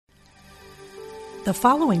The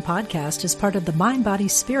following podcast is part of the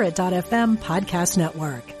MindBodySpirit.fm podcast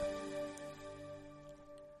network.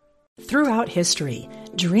 Throughout history,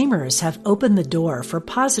 dreamers have opened the door for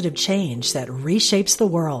positive change that reshapes the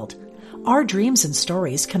world. Our dreams and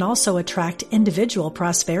stories can also attract individual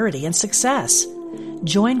prosperity and success.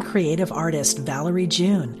 Join creative artist Valerie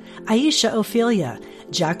June, Aisha Ophelia,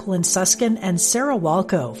 Jacqueline Suskin, and Sarah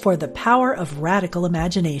Walco for The Power of Radical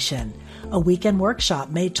Imagination, a weekend workshop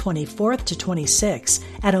May 24th to 26th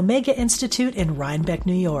at Omega Institute in Rhinebeck,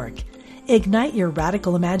 New York. Ignite your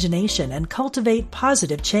radical imagination and cultivate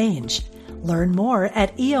positive change. Learn more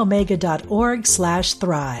at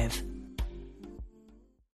eomega.org/thrive.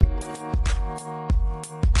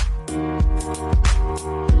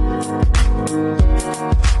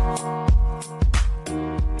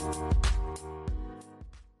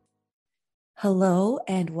 Hello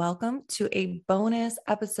and welcome to a bonus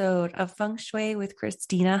episode of Feng Shui with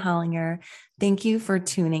Christina Hollinger. Thank you for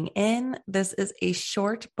tuning in. This is a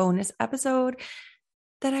short bonus episode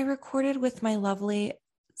that I recorded with my lovely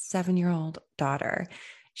 7-year-old daughter.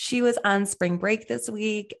 She was on spring break this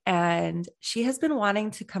week and she has been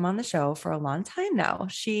wanting to come on the show for a long time now.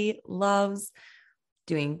 She loves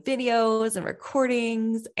doing videos and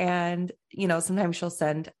recordings. And, sometimes she'll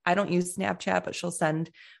send, I don't use Snapchat, but she'll send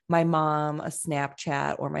my mom a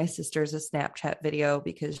Snapchat or my sister's a Snapchat video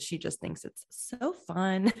because she just thinks it's so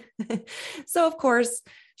fun. So of course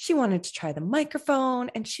she wanted to try the microphone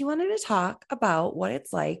and she wanted to talk about what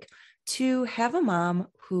it's like to have a mom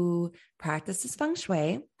who practices Feng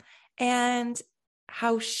Shui and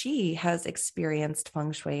how she has experienced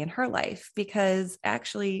Feng Shui in her life, because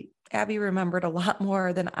actually Abby remembered a lot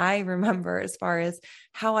more than I remember as far as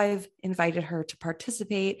how I've invited her to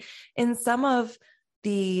participate in some of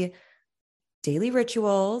the daily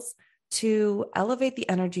rituals to elevate the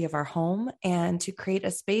energy of our home and to create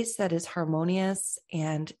a space that is harmonious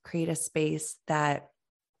and create a space that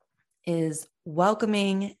is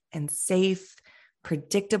welcoming and safe,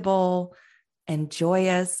 predictable, and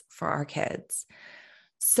joyous for our kids.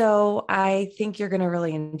 So I think you're going to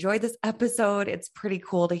really enjoy this episode. It's pretty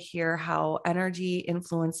cool to hear how energy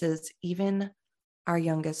influences even our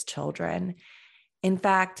youngest children. In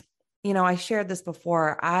fact, I shared this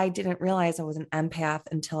before. I didn't realize I was an empath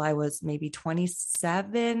until I was maybe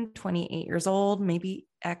 27, 28 years old, maybe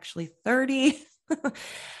actually 30.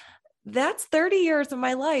 That's 30 years of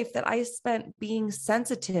my life that I spent being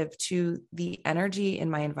sensitive to the energy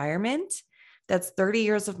in my environment. That's 30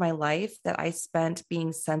 years of my life that I spent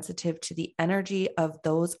being sensitive to the energy of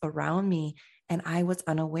those around me. And I was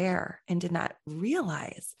unaware and did not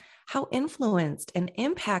realize how influenced and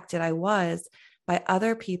impacted I was by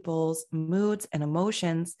other people's moods and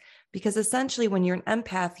emotions. Because essentially, when you're an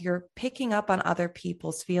empath, you're picking up on other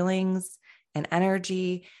people's feelings and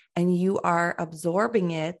energy, and you are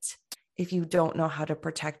absorbing it if you don't know how to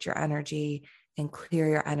protect your energy and clear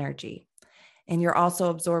your energy. And you're also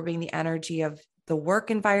absorbing the energy of the work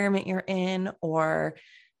environment you're in or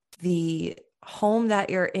the home that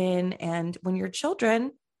you're in. And when you're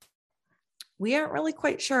children, we aren't really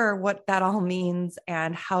quite sure what that all means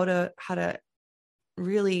and how to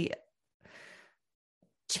really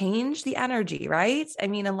change the energy, right? I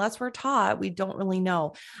mean, unless we're taught, we don't really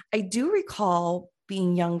know. I do recall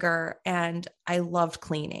being younger and I loved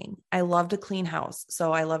cleaning. I loved to clean house.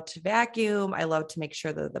 So I loved to vacuum. I loved to make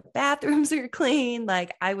sure that the bathrooms are clean.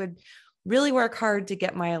 Like I would really work hard to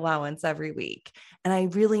get my allowance every week. And I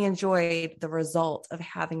really enjoyed the result of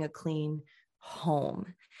having a clean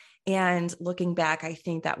home. And looking back, I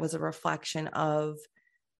think that was a reflection of,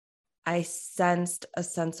 I sensed a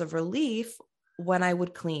sense of relief when I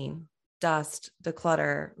would clean, dust,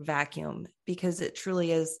 declutter, vacuum, because it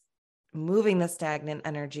truly is moving the stagnant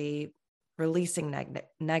energy, releasing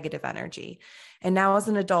negative energy. And now as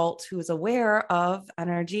an adult who is aware of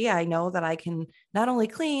energy, I know that I can not only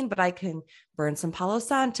clean, but I can burn some Palo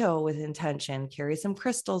Santo with intention, carry some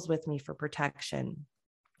crystals with me for protection,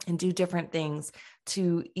 and do different things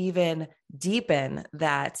to even deepen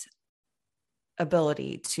that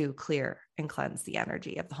ability to clear and cleanse the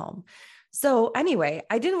energy of the home. So anyway,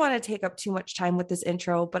 I didn't want to take up too much time with this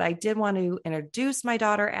intro, but I did want to introduce my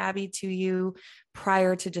daughter, Abby, to you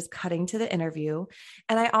prior to just cutting to the interview.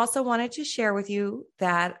 And I also wanted to share with you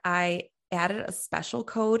that I added a special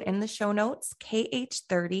code in the show notes,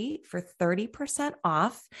 KH30, for 30%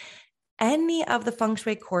 off any of the Feng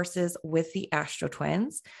Shui courses with the Astro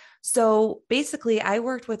Twins. So basically, I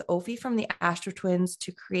worked with Ophi from the Astro Twins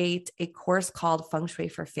to create a course called Feng Shui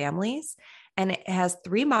for Families. And it has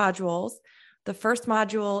 3 modules. The first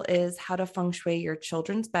module is how to feng shui your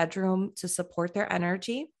children's bedroom to support their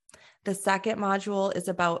energy. The second module is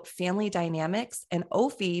about family dynamics, and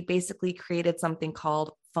Ophi basically created something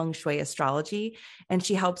called Feng Shui astrology, and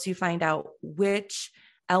she helps you find out which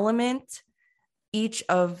element each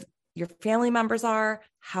of your family members are,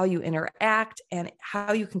 how you interact, and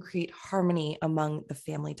how you can create harmony among the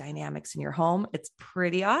family dynamics in your home. It's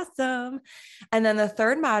pretty awesome. And then the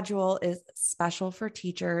third module is special for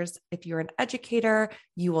teachers. If you're an educator,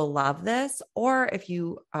 you will love this, or if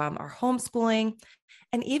you are homeschooling.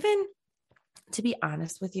 And even to be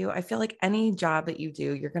honest with you, I feel like any job that you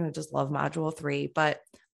do, you're going to just love module 3, but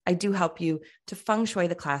I do help you to feng shui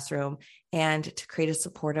the classroom and to create a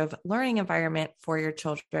supportive learning environment for your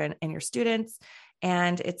children and your students.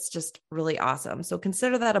 And it's just really awesome. So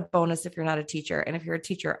consider that a bonus if you're not a teacher. And if you're a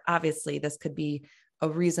teacher, obviously this could be a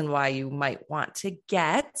reason why you might want to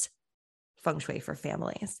get feng shui for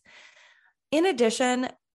families. In addition,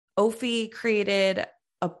 Ophi created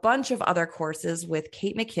a bunch of other courses with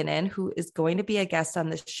Kate McKinnon, who is going to be a guest on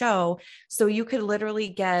this show. So you could literally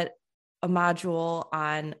get a module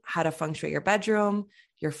on how to feng shui your bedroom,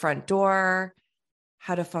 your front door,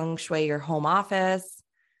 how to feng shui your home office,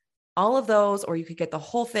 all of those, or you could get the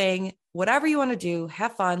whole thing. Whatever you want to do,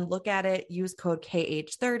 have fun, look at it, use code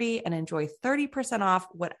KH30 and enjoy 30% off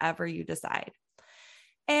whatever you decide.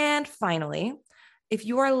 And finally, if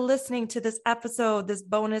you are listening to this episode, this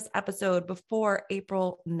bonus episode before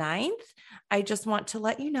April 9th, I just want to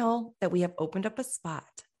let you know that we have opened up a spot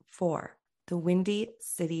for the Windy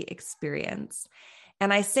City Experience.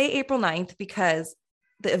 And I say April 9th because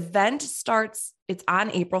the event starts, it's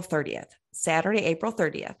on April 30th, Saturday, April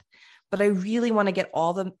 30th. But I really want to get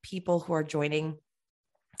all the people who are joining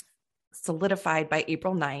solidified by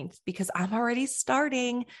April 9th, because I'm already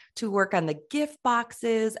starting to work on the gift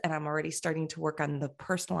boxes and I'm already starting to work on the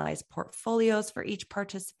personalized portfolios for each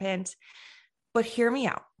participant. But hear me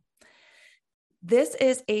out. This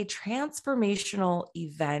is a transformational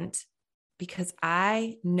event because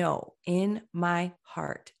I know in my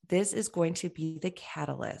heart, this is going to be the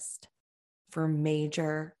catalyst for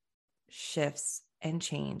major shifts and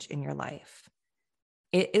change in your life.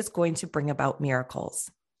 It is going to bring about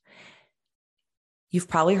miracles. You've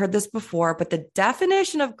probably heard this before, but the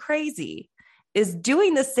definition of crazy is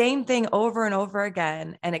doing the same thing over and over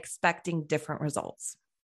again and expecting different results.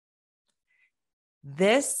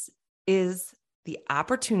 This is the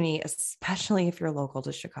opportunity, especially if you're local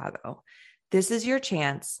to Chicago. This is your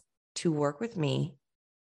chance to work with me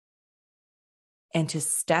and to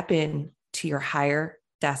step in to your higher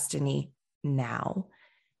destiny now.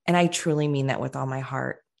 And I truly mean that with all my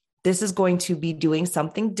heart. This is going to be doing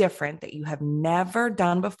something different that you have never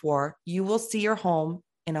done before. You will see your home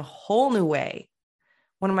in a whole new way.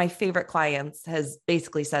 One of my favorite clients has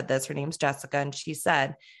basically said this. Her name's Jessica. And she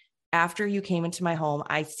said, after you came into my home,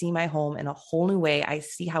 I see my home in a whole new way. I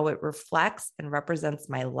see how it reflects and represents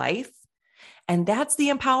my life. And that's the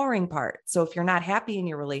empowering part. So if you're not happy in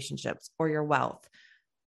your relationships or your wealth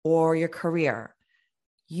or your career,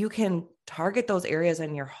 you can target those areas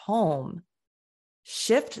in your home,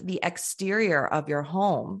 shift the exterior of your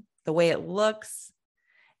home, the way it looks.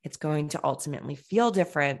 It's going to ultimately feel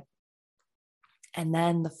different. And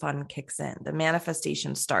then the fun kicks in, the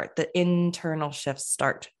manifestations start, the internal shifts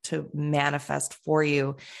start to manifest for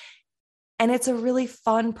you. And it's a really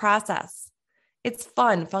fun process. It's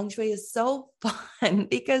fun. Feng Shui is so fun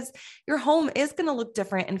because your home is going to look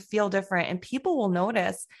different and feel different, and people will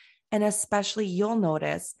notice, and especially you'll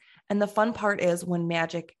notice. And the fun part is when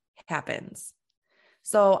magic happens.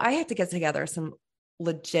 So I had to get together some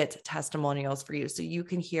legit testimonials for you so you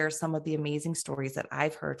can hear some of the amazing stories that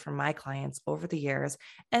I've heard from my clients over the years.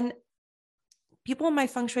 And people in my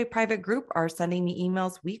Feng Shui private group are sending me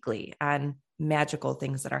emails weekly on magical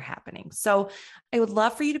things that are happening. So I would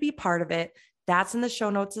love for you to be part of it. That's in the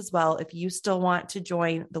show notes as well. If you still want to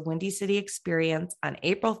join the Windy City Experience on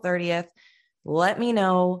April 30th, let me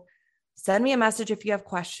know. Send me a message if you have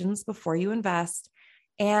questions before you invest.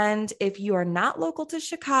 And if you are not local to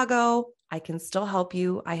Chicago, I can still help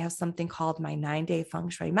you. I have something called my 9-day Feng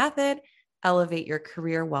Shui method, Elevate Your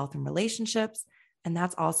Career, Wealth, and Relationships. And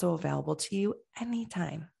that's also available to you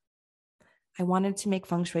anytime. I wanted to make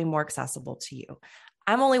Feng Shui more accessible to you.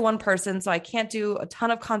 I'm only one person, so I can't do a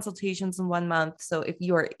ton of consultations in 1 month. So if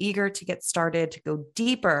you are eager to get started, to go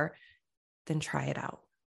deeper, then try it out.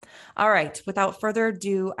 All right. Without further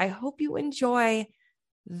ado, I hope you enjoy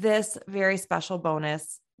this very special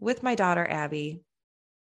bonus with my daughter, Abby.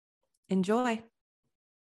 Enjoy.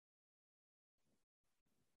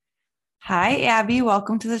 Hi, Abby.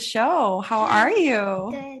 Welcome to the show. How are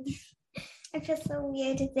you? Good. It's just a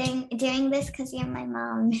weird thing doing this because you're my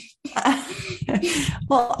mom.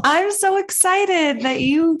 Well, I'm so excited that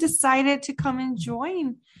you decided to come and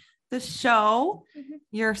join the show. Mm-hmm.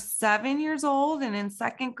 You're 7 years old and in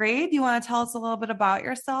second grade. You want to tell us a little bit about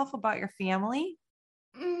yourself, about your family?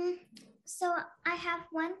 So I have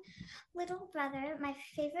one little brother. My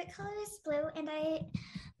favorite color is blue, and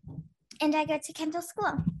I go to Kendall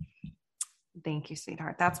School. Thank you,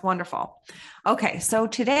 sweetheart. That's wonderful. Okay, so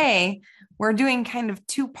today we're doing kind of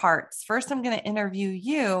two parts. First, I'm going to interview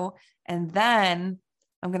you, and then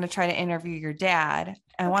I'm going to try to interview your dad.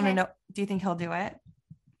 I want to know, do you think he'll do it?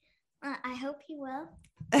 I hope he will.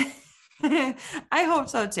 I hope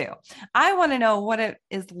so too. I want to know what it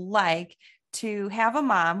is like to have a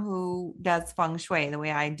mom who does feng shui the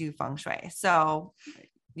way I do feng shui. So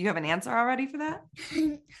you have an answer already for that?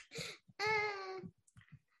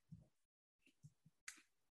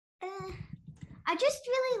 I just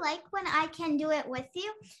really like when I can do it with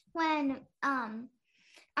you. When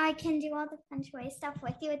I can do all the feng shui stuff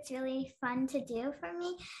with you, it's really fun to do for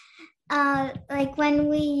me. Like when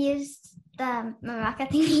we used the maraca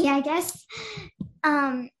thingy, I guess.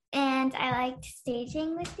 And I liked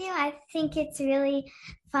staging with you. I think it's really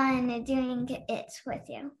fun doing it with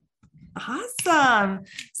you. Awesome.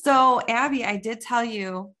 So Abby, I did tell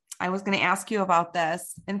you I was going to ask you about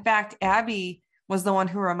this. In fact, Abby was the one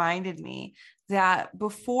who reminded me that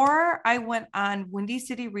before I went on Windy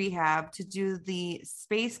City Rehab to do the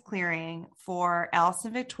space clearing for Alice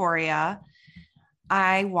and Victoria,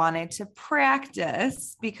 I wanted to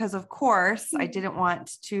practice because, of course, I didn't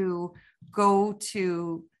want to go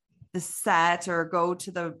to the set or go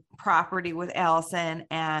to the property with Allison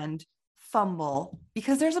and fumble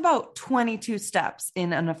because there's about 22 steps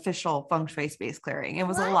in an official feng shui space clearing. It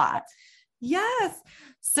was a lot. Yes.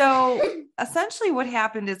 So essentially what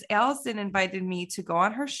happened is Allison invited me to go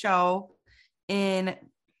on her show in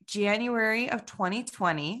January of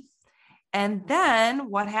 2020. And then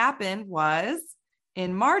what happened was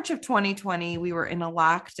in March of 2020, we were in a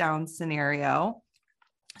lockdown scenario.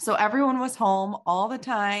 So everyone was home all the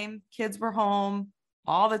time. Kids were home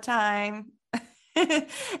all the time.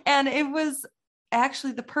 And it was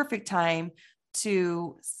actually the perfect time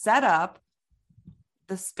to set up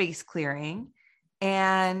the space clearing.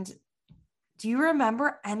 And do you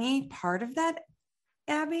remember any part of that,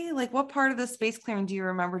 Abby? Like what part of the space clearing do you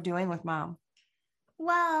remember doing with Mom?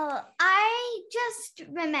 Well, I just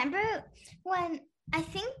remember when I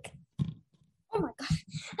think, oh my God,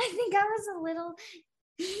 I think I was a little,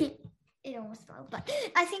 it almost fell, but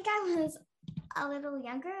I think I was a little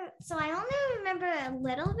younger. So I only remember a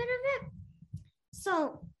little bit of it.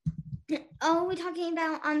 So are we talking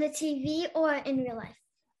about on the TV or in real life?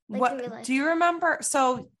 Like what real life? Do you remember?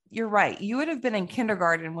 So you're right. You would have been in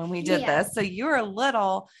kindergarten when we did this. So you were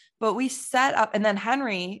little, but we set up, and then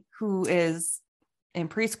Henry, who is in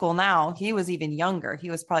preschool now, he was even younger. He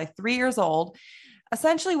was probably 3 years old.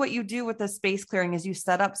 Essentially what you do with the space clearing is you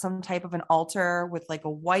set up some type of an altar with like a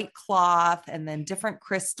white cloth and then different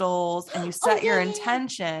crystals, and you set your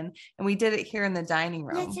intention. And we did it here in the dining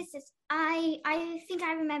room. Yes. I think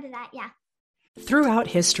I remember that. Yeah. Throughout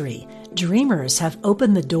history, dreamers have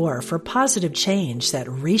opened the door for positive change that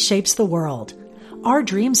reshapes the world. Our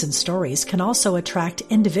dreams and stories can also attract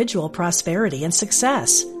individual prosperity and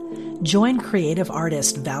success. Join creative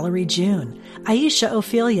artist Valerie June, Aisha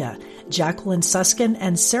Ophelia, Jacqueline Suskin,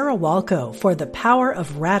 and Sarah Walco for The Power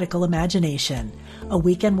of Radical Imagination, a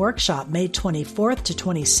weekend workshop May 24th to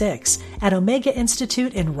 26th at Omega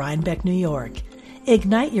Institute in Rhinebeck, New York.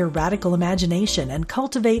 Ignite your radical imagination and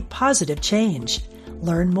cultivate positive change.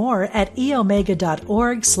 Learn more at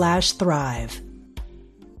eomega.org/thrive.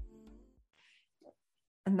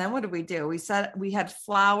 And then what did we do? We had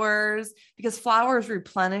flowers, because flowers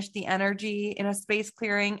replenish the energy in a space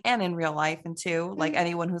clearing and in real life. And too, like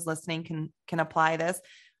anyone who's listening can apply this.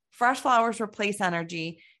 Fresh flowers replace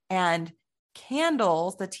energy, and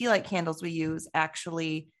candles, the tea light candles we use,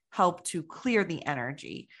 actually help to clear the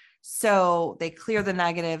energy. So they clear the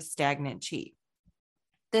negative, stagnant chi.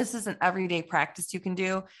 This is an everyday practice you can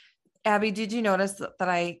do. Abby, did you notice that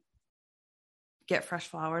I get fresh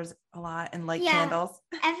flowers a lot and light candles?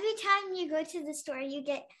 Every time you go to the store, you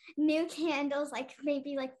get new candles, like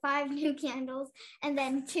maybe like 5 new candles, and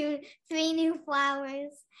then 2-3 new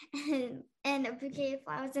flowers and a bouquet of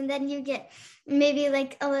flowers. And then you get maybe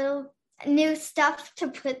like a little new stuff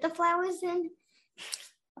to put the flowers in.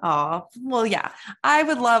 Oh, well, yeah, I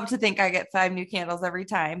would love to think I get 5 new candles every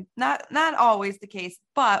time. Not always the case,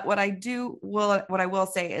 but what I will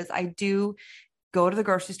say is I do go to the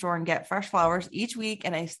grocery store and get fresh flowers each week.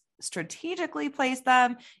 And I strategically place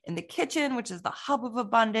them in the kitchen, which is the hub of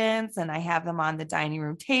abundance. And I have them on the dining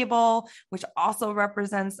room table, which also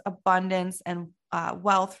represents abundance and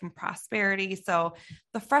wealth from prosperity. So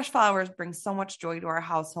the fresh flowers bring so much joy to our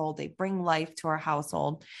household. They bring life to our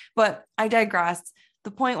household. But I digress. The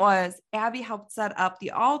point was Abby helped set up the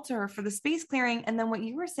altar for the space clearing. And then what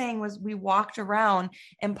you were saying was we walked around,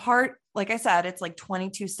 and part, like I said, it's like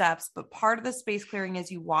 22 steps, but part of the space clearing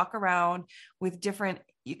is you walk around with different,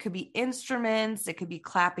 it could be instruments, it could be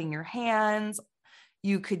clapping your hands,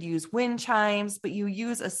 you could use wind chimes, but you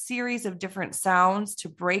use a series of different sounds to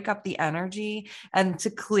break up the energy and to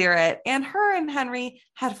clear it. And her and Henry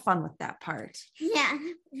had fun with that part. Yeah,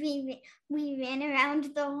 we ran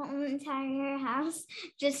around the whole entire house,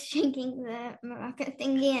 just shaking the maraca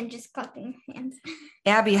thingy and just clapping hands.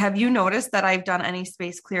 Abby, have you noticed that I've done any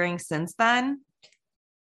space clearing since then?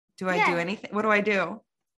 Do I do anything? What do I do?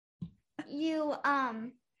 You,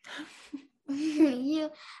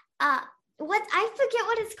 what, I forget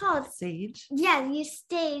what it's called. Sage? Yeah, you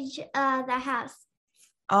stage the house.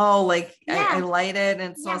 Oh, like I light it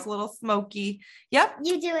and it smells a little smoky. Yep.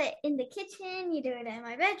 You do it in the kitchen. You do it in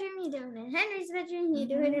my bedroom. You do it in Henry's bedroom. You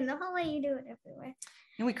do it in the hallway. You do it everywhere.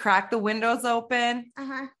 And we crack the windows open.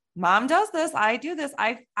 Mom does this. I do this.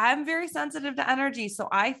 I'm very sensitive to energy. So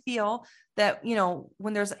I feel that, you know,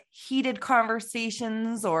 when there's heated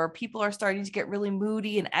conversations or people are starting to get really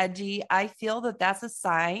moody and edgy, I feel that that's a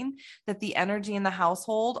sign that the energy in the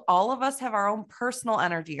household, all of us have our own personal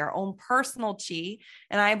energy, our own personal chi.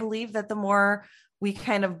 And I believe that the more we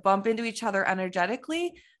kind of bump into each other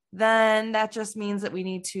energetically, then that just means that we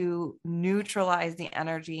need to neutralize the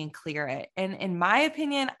energy and clear it. And in my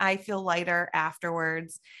opinion, I feel lighter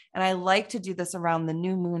afterwards. And I like to do this around the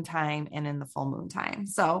new moon time and in the full moon time.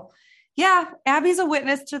 So yeah, Abby's a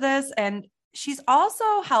witness to this. And she's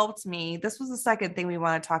also helped me. This was the second thing we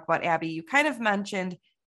want to talk about, Abby. You kind of mentioned,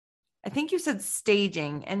 I think you said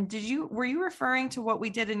staging. And were you referring to what we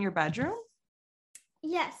did in your bedroom?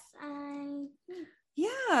 Yes.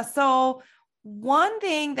 Yeah. So one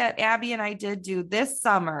thing that Abby and I did do this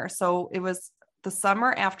summer, so it was the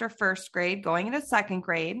summer after first grade, going into second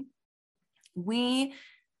grade, we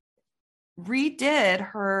redid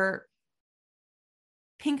her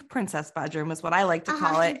pink princess bedroom is what I like to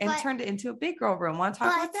call it, and turned it into a big girl room. Want to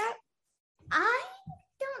talk about that? I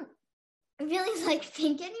don't really like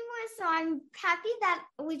pink anymore, so I'm happy that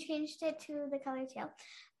we changed it to the color teal.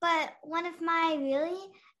 But one of my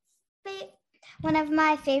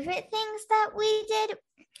favorite things that we did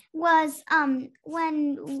was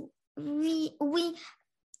when we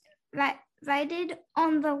wrote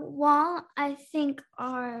on the wall, I think,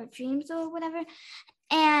 our dreams or whatever.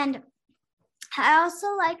 And I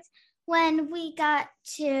also liked when we got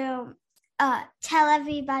to tell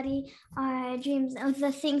everybody our dreams of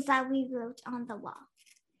the things that we wrote on the wall.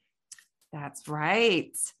 That's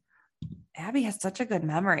right. Abby has such a good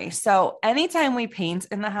memory. So anytime we paint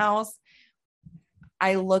in the house,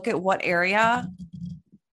 I look at what area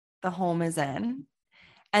the home is in,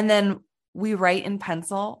 and then we write in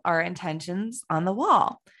pencil our intentions on the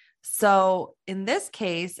wall. So in this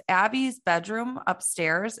case, Abby's bedroom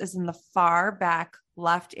upstairs is in the far back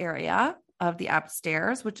left area of the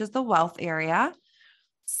upstairs, which is the wealth area.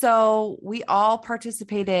 So we all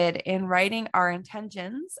participated in writing our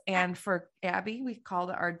intentions. And for Abby, we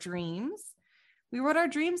called it our dreams. We wrote our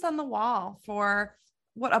dreams on the wall for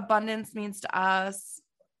what abundance means to us.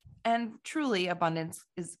 And truly, abundance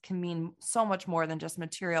can mean so much more than just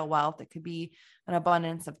material wealth. It could be an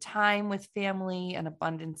abundance of time with family, an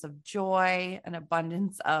abundance of joy, an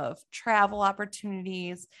abundance of travel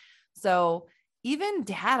opportunities. So even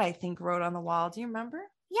Dad, I think, wrote on the wall. Do you remember?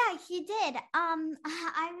 Yeah, he did.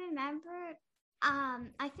 I remember.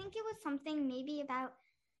 I think it was something maybe about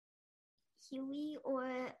Huey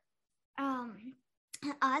or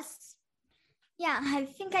us. Yeah, I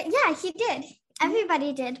think. He did.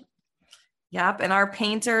 Everybody did. Yep. And our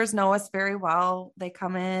painters know us very well. They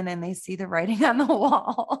come in and they see the writing on the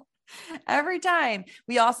wall every time.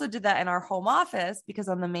 We also did that in our home office, because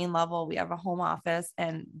on the main level, we have a home office,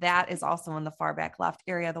 and that is also in the far back left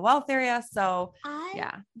area, the wealth area. So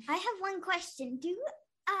I have one question. Do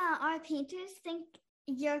our painters think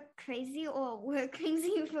you're crazy or we're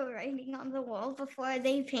crazy for writing on the wall before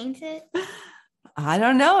they paint it? I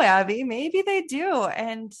don't know, Abby. Maybe they do.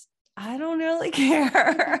 And I don't really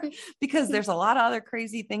care because there's a lot of other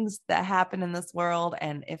crazy things that happen in this world.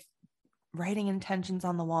 And if writing intentions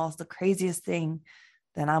on the wall is the craziest thing,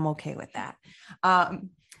 then I'm okay with that.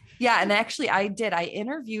 Yeah. And actually I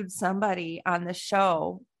interviewed somebody on the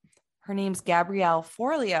show. Her name's Gabrielle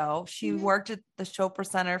Forleo. She worked at the Chopra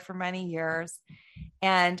Center for many years.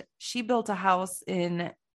 and she built a house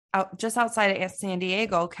just outside of San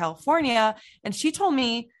Diego, California. And she told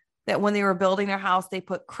me that when they were building their house, they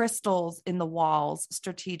put crystals in the walls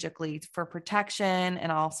strategically for protection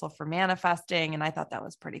and also for manifesting. And I thought that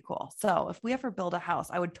was pretty cool. So if we ever build a house,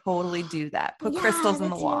 I would totally do that. Put crystals in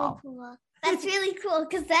the wall. Really cool. That's really cool.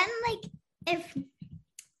 Because then, like, if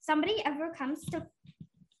somebody ever comes to,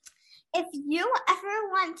 if you ever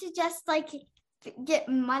want to just like get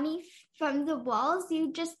money from the walls,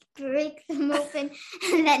 you just break them open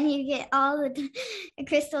and then you get all the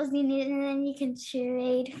crystals you need, and then you can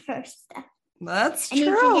trade for stuff. That's true. And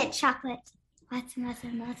you can get chocolate. Lots of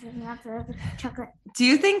chocolate. Do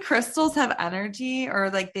you think crystals have energy, or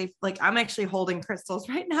like I'm actually holding crystals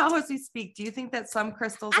right now as we speak. Do you think that some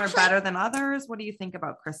crystals are better than others? What do you think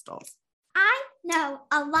about crystals? I know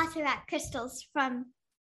a lot about crystals from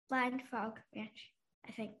Blind Frog Ranch,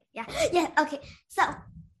 I think. Yeah. Okay. So,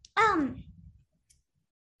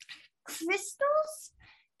 crystals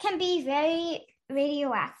can be very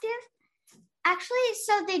radioactive. Actually,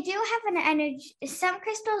 so they do have an energy. Some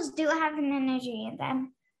crystals do have an energy in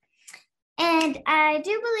them. And I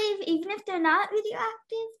do believe even if they're not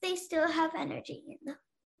radioactive, they still have energy in them.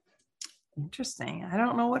 Interesting. I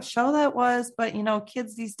don't know what show that was, but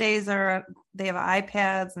kids these days they have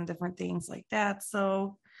iPads and different things like that.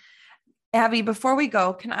 So Abby, before we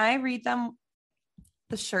go, can I read them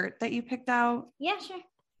the shirt that you picked out? Yeah, sure.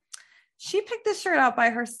 She picked this shirt out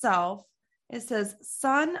by herself. It says,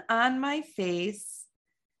 sun on my face,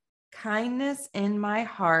 kindness in my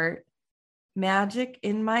heart, magic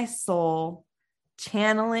in my soul,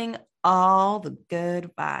 channeling all the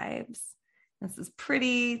good vibes. This is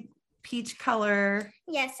pretty peach color.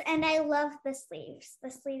 Yes, and I love the sleeves.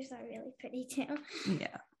 The sleeves are really pretty too.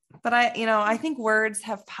 Yeah. But I think words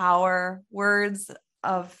have power. Words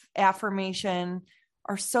of affirmation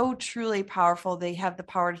are so truly powerful. They have the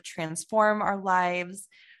power to transform our lives.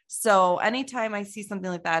 So anytime I see something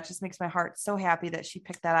like that, it just makes my heart so happy that she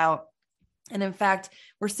picked that out. And in fact,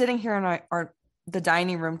 we're sitting here in the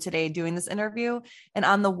dining room today doing this interview. And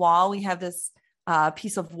on the wall, we have this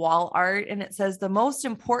piece of wall art, and it says the most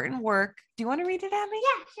important work. Do you want to read it, Abby?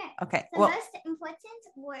 Yeah, sure. Okay. The most important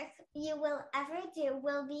work you will ever do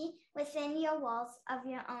will be within your walls of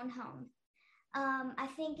your own home. I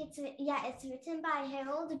think it's written by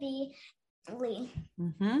Harold B. Lee.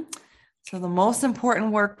 Mm-hmm. So the most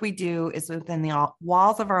important work we do is within the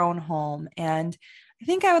walls of our own home. And I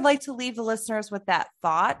think I would like to leave the listeners with that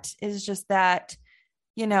thought, is just that,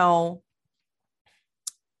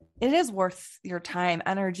 it is worth your time,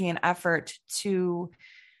 energy, and effort to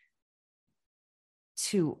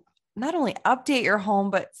not only update your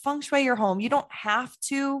home, but feng shui your home. You don't have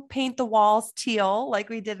to paint the walls teal like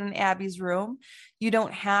we did in Abby's room. You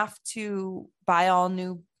don't have to buy all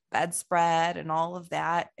new bedspread and all of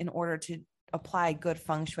that in order to apply good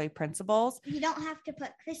feng shui principles. You don't have to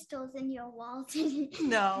put crystals in your walls.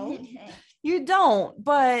 No, you don't,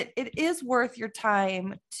 but it is worth your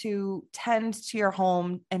time to tend to your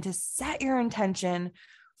home and to set your intention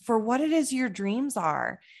for what it is your dreams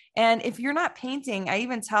are. And if you're not painting, I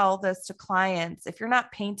even tell this to clients, if you're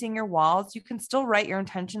not painting your walls, you can still write your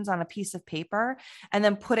intentions on a piece of paper and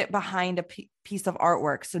then put it behind a piece of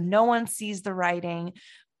artwork. So no one sees the writing,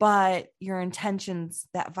 but your intentions,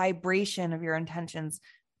 that vibration of your intentions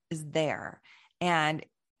is there. And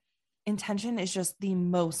intention is just the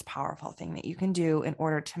most powerful thing that you can do in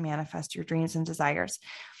order to manifest your dreams and desires.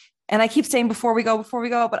 And I keep saying before we go,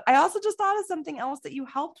 but I also just thought of something else that you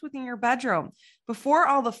helped with in your bedroom before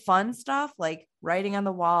all the fun stuff, like writing on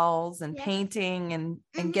the walls and painting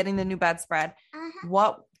and getting the new bedspread.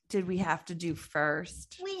 What did we have to do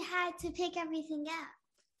first? We had to pick everything out.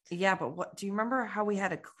 Yeah, but what do you remember how we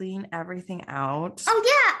had to clean everything out? Oh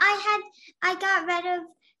yeah, I got rid of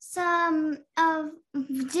some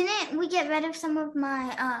didn't we get rid of some of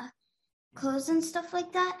my clothes and stuff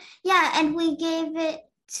like that? Yeah, and we gave it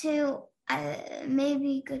to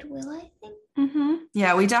maybe Goodwill, I think. Mm-hmm.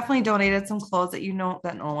 Yeah, we definitely donated some clothes that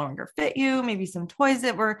that no longer fit you, maybe some toys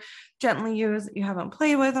that were gently used that you haven't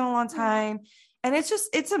played with in a long time. And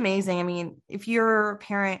it's amazing. I mean, if you're a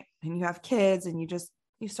parent and you have kids and you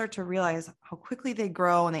start to realize how quickly they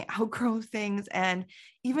grow and they outgrow things. And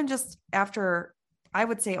even just after, I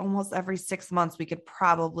would say almost every 6 months, we could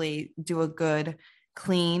probably do a good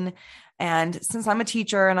clean. And since I'm a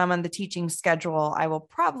teacher and I'm on the teaching schedule, I will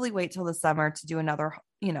probably wait till the summer to do another,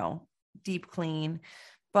 deep clean.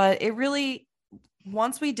 But it really,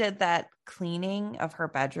 once we did that cleaning of her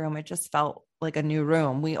bedroom, it just felt like a new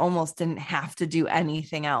room. We almost didn't have to do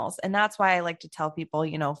anything else. And that's why I like to tell people,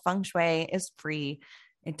 feng shui is free.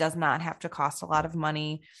 It does not have to cost a lot of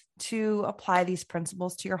money to apply these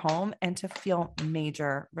principles to your home and to feel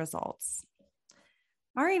major results.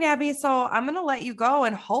 All right, Abby. So I'm going to let you go,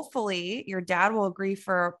 and hopefully your dad will agree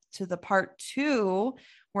to the part 2,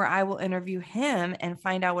 where I will interview him and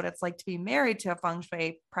find out what it's like to be married to a feng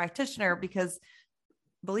shui practitioner, because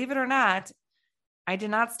believe it or not, I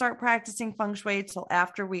did not start practicing feng shui till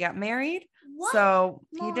after we got married. What? So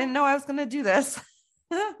he didn't know I was going to do this.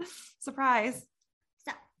 Surprise.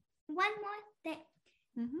 So one more thing.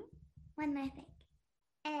 One more thing.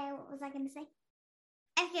 What was I going to say?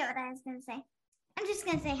 I forget what I was going to say. I'm just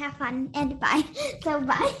going to say have fun and bye. So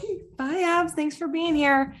bye. Bye, Abs. Thanks for being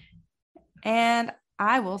here. And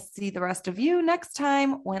I will see the rest of you next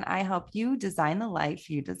time when I help you design the life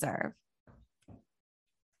you deserve.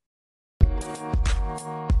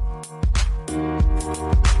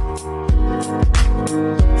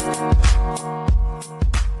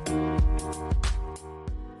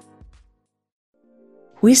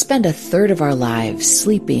 We spend a third of our lives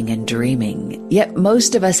sleeping and dreaming, yet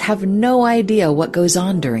most of us have no idea what goes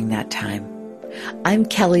on during that time. I'm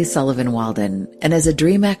Kelly Sullivan Walden, and as a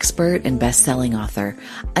dream expert and best-selling author,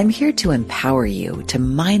 I'm here to empower you to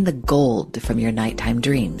mine the gold from your nighttime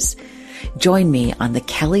dreams. Join me on the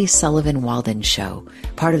Kelly Sullivan Walden Show,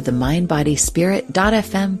 part of the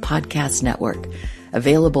MindBodySpirit.fm podcast network,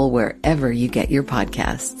 available wherever you get your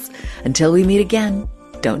podcasts. Until we meet again,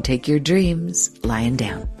 don't take your dreams lying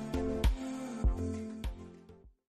down.